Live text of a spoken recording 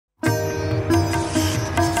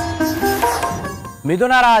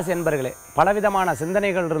மிதுன ராசி என்பர்களே, பலவிதமான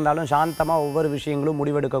சிந்தனைகள் இருந்தாலும் சாந்தமாக ஒவ்வொரு விஷயங்களும்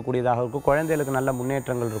முடிவெடுக்கக்கூடியதாக இருக்கும். குழந்தைகளுக்கு நல்ல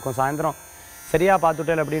முன்னேற்றங்கள் இருக்கும். சாயந்தரம் சரியாக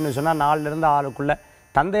பார்த்துட்டேன் அப்படின்னு சொன்னால் 4லேருந்து 6க்குள்ளே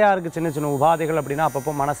தந்தையாருக்கு சின்ன சின்ன உபாதைகள் அப்படின்னா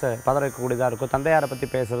அப்பப்போ மனசை பதறக்கக்கூடியதாக இருக்கும். தந்தையாரை பற்றி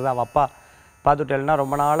பேசுகிறது, அவள் அப்பா பார்த்துட்டேன்னா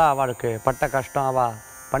ரொம்ப நாளாக அவளுக்கு பட்ட கஷ்டம், அவள்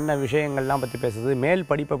பண்ண விஷயங்கள்லாம் பற்றி பேசுறது, மேல்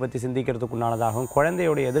படிப்பை பற்றி சிந்திக்கிறதுக்கு உண்டானதாகவும்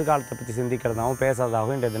குழந்தையோடைய எதிர்காலத்தை பற்றி சிந்திக்கிறதாகவும்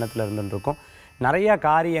பேசுறதாகவும் இந்த தினத்தில் இருந்துருக்கும். நிறைய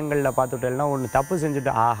காரியங்களில் பார்த்துட்டேன்னா ஒன்று தப்பு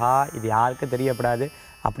செஞ்சுட்டு ஆஹா இது யாருக்கும் தெரியப்படாது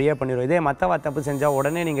அப்படியே பண்ணிடுவோம். இதே மற்றவ தப்பு செஞ்சால்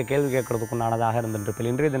உடனே நீங்கள் கேள்வி கேட்கறதுக்கு உண்டானதாக இருந்துருப்பில்.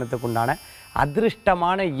 இன்றைய தினத்துக்கு உண்டான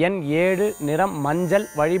அதிர்ஷ்டமான எண் 7, நிறம் மஞ்சள்,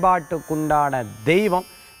 வழிபாட்டுக்குண்டான தெய்வம்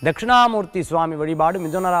தட்சிணாமூர்த்தி சுவாமி வழிபாடு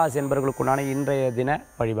மிதுன ராசி என்பவர்களுக்குண்டான இன்றைய தின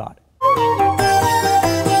வழிபாடு.